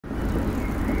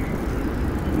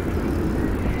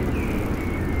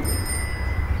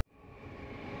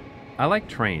I like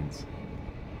trains.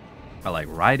 I like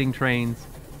riding trains.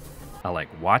 I like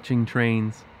watching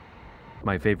trains.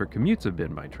 My favorite commutes have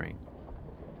been by train.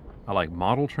 I like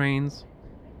model trains.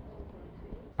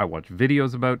 I watch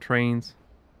videos about trains.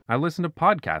 I listen to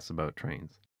podcasts about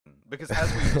trains. Because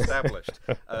as we've established,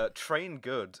 train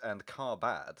good and car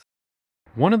bad.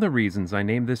 One of the reasons I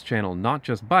named this channel Not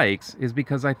Just Bikes is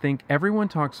because I think everyone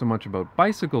talks so much about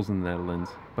bicycles in the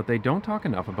Netherlands, but they don't talk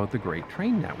enough about the great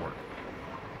train network.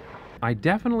 I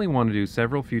definitely want to do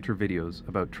several future videos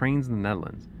about trains in the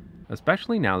Netherlands,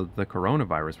 especially now that the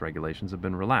coronavirus regulations have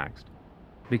been relaxed,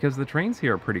 because the trains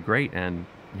here are pretty great and,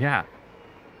 yeah,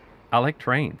 I like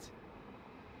trains.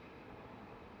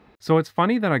 So it's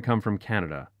funny that I come from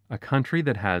Canada, a country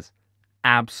that has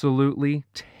absolutely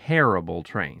terrible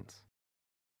trains.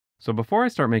 So before I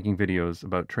start making videos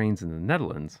about trains in the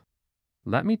Netherlands,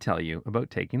 let me tell you about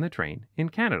taking the train in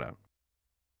Canada.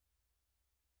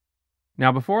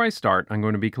 Now before I start, I'm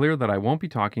going to be clear that I won't be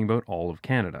talking about all of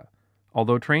Canada.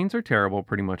 Although trains are terrible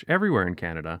pretty much everywhere in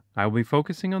Canada, I will be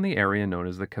focusing on the area known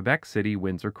as the Quebec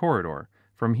City-Windsor Corridor,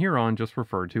 from here on just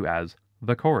referred to as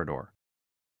the Corridor.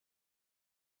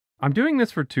 I'm doing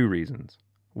this for two reasons.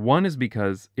 One is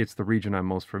because it's the region I'm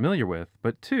most familiar with,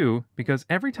 but two, because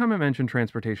every time I mention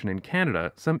transportation in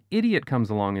Canada, some idiot comes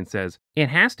along and says, "It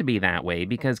has to be that way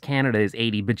because Canada is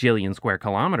 80 bajillion square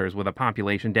kilometers with a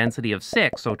population density of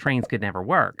 6, so trains could never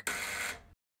work."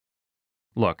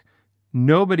 Look,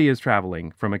 nobody is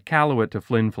traveling from Iqaluit to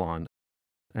Flin Flon,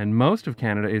 and most of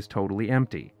Canada is totally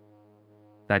empty.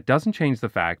 That doesn't change the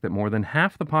fact that more than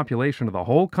half the population of the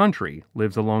whole country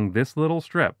lives along this little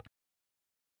strip.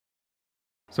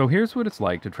 So here's what it's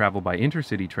like to travel by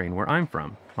intercity train where I'm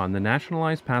from, on the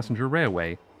nationalized passenger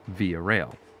railway, Via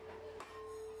Rail.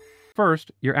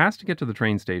 First, you're asked to get to the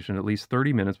train station at least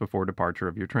 30 minutes before departure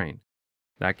of your train.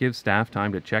 That gives staff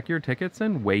time to check your tickets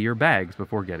and weigh your bags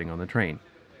before getting on the train.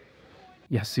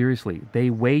 Yeah, seriously, they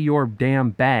weigh your damn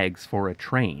bags for a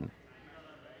train.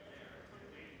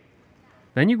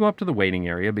 Then you go up to the waiting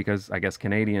area because I guess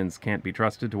Canadians can't be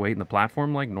trusted to wait in the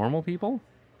platform like normal people.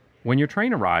 When your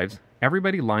train arrives,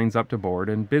 everybody lines up to board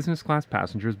and business class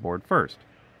passengers board first.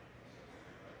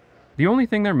 The only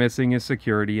thing they're missing is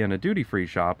security and a duty-free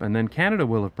shop, and then Canada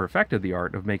will have perfected the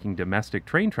art of making domestic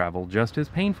train travel just as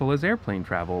painful as airplane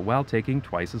travel while taking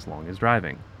twice as long as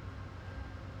driving.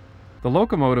 The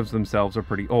locomotives themselves are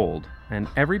pretty old, and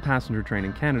every passenger train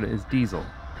in Canada is diesel.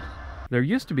 There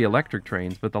used to be electric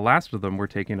trains, but the last of them were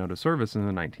taken out of service in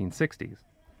the 1960s.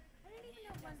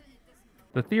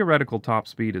 The theoretical top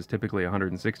speed is typically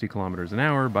 160 kilometers an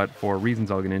hour, but for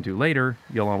reasons I'll get into later,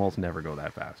 you'll almost never go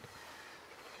that fast.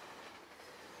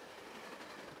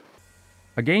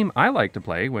 A game I like to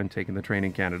play when taking the train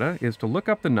in Canada is to look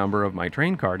up the number of my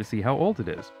train car to see how old it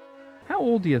is. How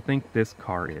old do you think this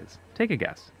car is? Take a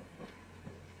guess.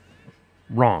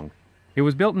 Wrong. It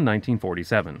was built in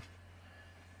 1947.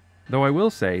 Though I will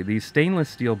say, these stainless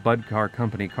steel Bud Car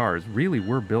Company cars really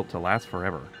were built to last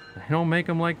forever. They don't make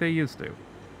them like they used to.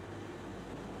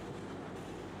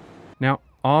 Now,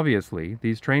 obviously,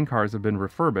 these train cars have been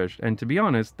refurbished, and to be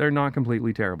honest, they're not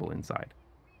completely terrible inside.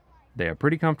 They have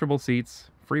pretty comfortable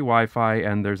seats, free Wi-Fi,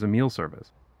 and there's a meal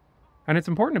service. And it's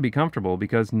important to be comfortable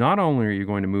because not only are you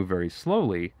going to move very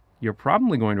slowly, you're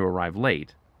probably going to arrive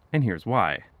late, and here's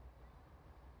why.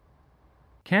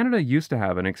 Canada used to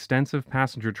have an extensive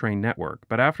passenger train network,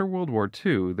 but after World War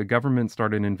II, the government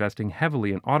started investing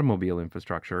heavily in automobile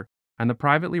infrastructure, and the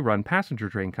privately run passenger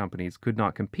train companies could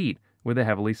not compete with a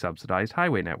heavily subsidized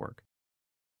highway network.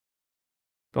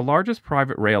 The largest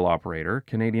private rail operator,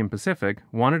 Canadian Pacific,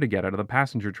 wanted to get out of the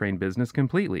passenger train business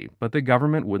completely, but the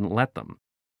government wouldn't let them.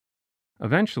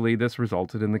 Eventually, this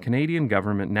resulted in the Canadian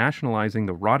government nationalizing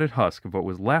the rotted husk of what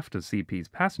was left of CP's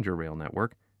passenger rail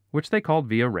network, which they called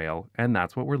Via Rail, and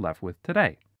that's what we're left with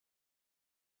today.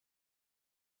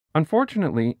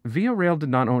 Unfortunately, Via Rail did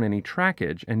not own any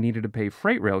trackage and needed to pay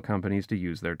freight rail companies to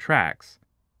use their tracks.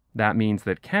 That means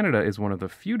that Canada is one of the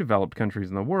few developed countries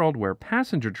in the world where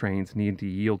passenger trains need to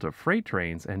yield to freight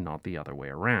trains and not the other way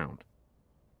around.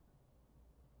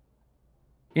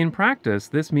 In practice,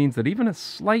 this means that even a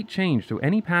slight change to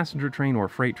any passenger train or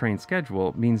freight train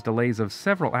schedule means delays of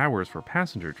several hours for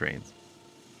passenger trains.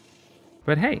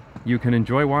 But hey, you can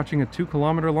enjoy watching a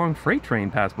 2-kilometer-long freight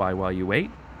train pass by while you wait.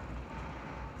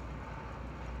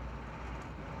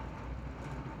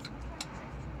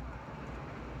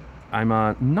 I'm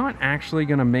not actually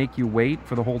going to make you wait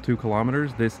for the whole 2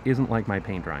 kilometers. This isn't like my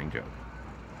paint drying joke.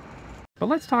 But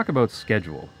let's talk about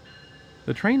schedule.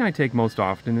 The train I take most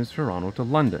often is Toronto to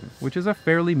London, which is a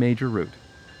fairly major route.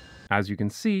 As you can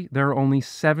see, there are only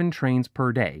 7 trains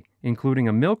per day, including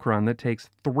a milk run that takes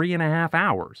 3.5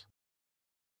 hours.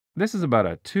 This is about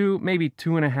a 2, maybe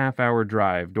 2.5 hour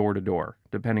drive door to door,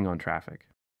 depending on traffic.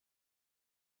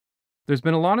 There's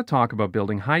been a lot of talk about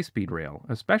building high-speed rail,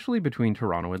 especially between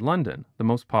Toronto and London, the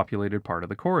most populated part of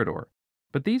the corridor.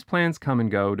 But these plans come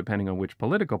and go depending on which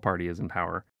political party is in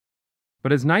power.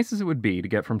 But as nice as it would be to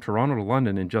get from Toronto to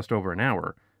London in just over an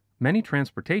hour, many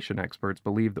transportation experts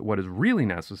believe that what is really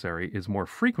necessary is more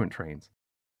frequent trains,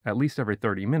 at least every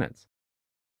 30 minutes.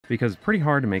 Because it's pretty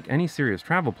hard to make any serious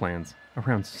travel plans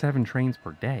around 7 trains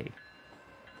per day.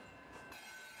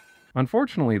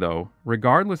 Unfortunately though,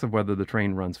 regardless of whether the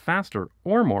train runs faster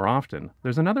or more often,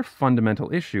 there's another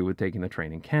fundamental issue with taking the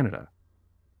train in Canada.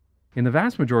 In the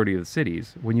vast majority of the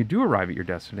cities, when you do arrive at your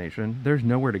destination, there's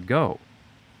nowhere to go.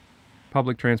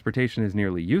 Public transportation is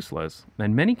nearly useless,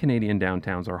 and many Canadian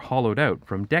downtowns are hollowed out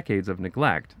from decades of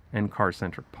neglect and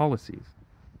car-centric policies.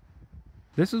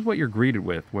 This is what you're greeted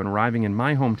with when arriving in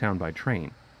my hometown by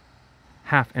train: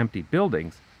 half-empty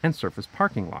buildings and surface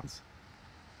parking lots.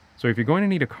 So if you're going to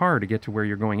need a car to get to where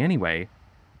you're going anyway,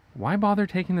 why bother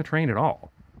taking the train at all?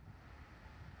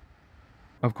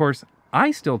 Of course,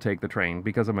 I still take the train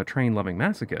because I'm a train-loving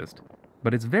masochist,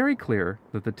 but it's very clear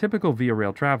that the typical Via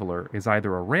Rail traveler is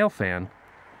either a rail fan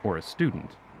or a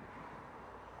student.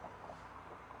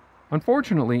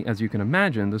 Unfortunately, as you can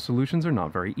imagine, the solutions are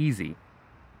not very easy.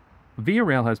 Via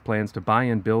Rail has plans to buy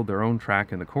and build their own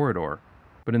track in the corridor,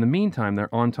 but in the meantime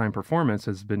their on-time performance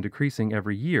has been decreasing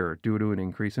every year due to an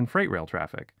increase in freight rail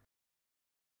traffic.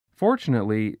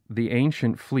 Fortunately, the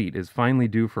ancient fleet is finally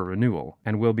due for renewal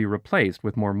and will be replaced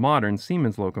with more modern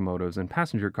Siemens locomotives and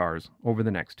passenger cars over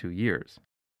the next 2 years.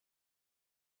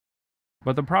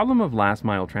 But the problem of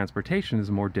last-mile transportation is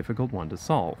a more difficult one to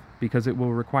solve, because it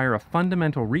will require a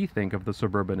fundamental rethink of the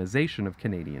suburbanization of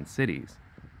Canadian cities.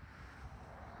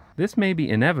 This may be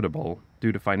inevitable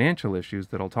due to financial issues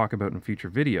that I'll talk about in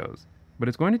future videos, but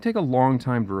it's going to take a long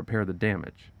time to repair the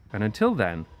damage. And until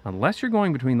then, unless you're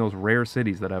going between those rare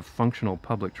cities that have functional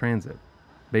public transit,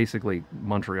 basically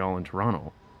Montreal and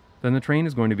Toronto, then the train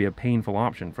is going to be a painful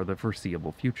option for the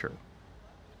foreseeable future.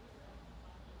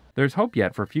 There's hope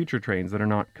yet for future trains that are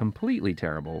not completely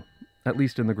terrible, at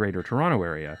least in the Greater Toronto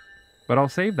area, but I'll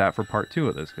save that for part 2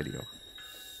 of this video.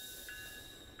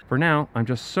 For now, I'm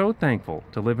just so thankful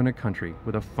to live in a country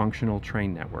with a functional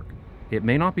train network. It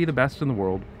may not be the best in the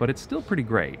world, but it's still pretty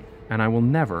great, and I will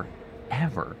never,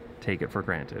 ever take it for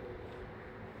granted.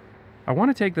 I want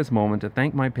to take this moment to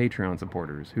thank my Patreon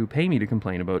supporters who pay me to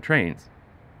complain about trains.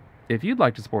 If you'd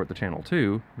like to support the channel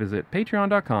too, visit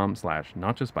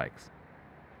patreon.com/notjustbikes.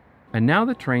 And now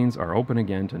that trains are open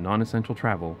again to non-essential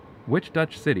travel, which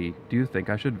Dutch city do you think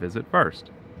I should visit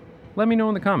first? Let me know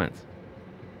in the comments.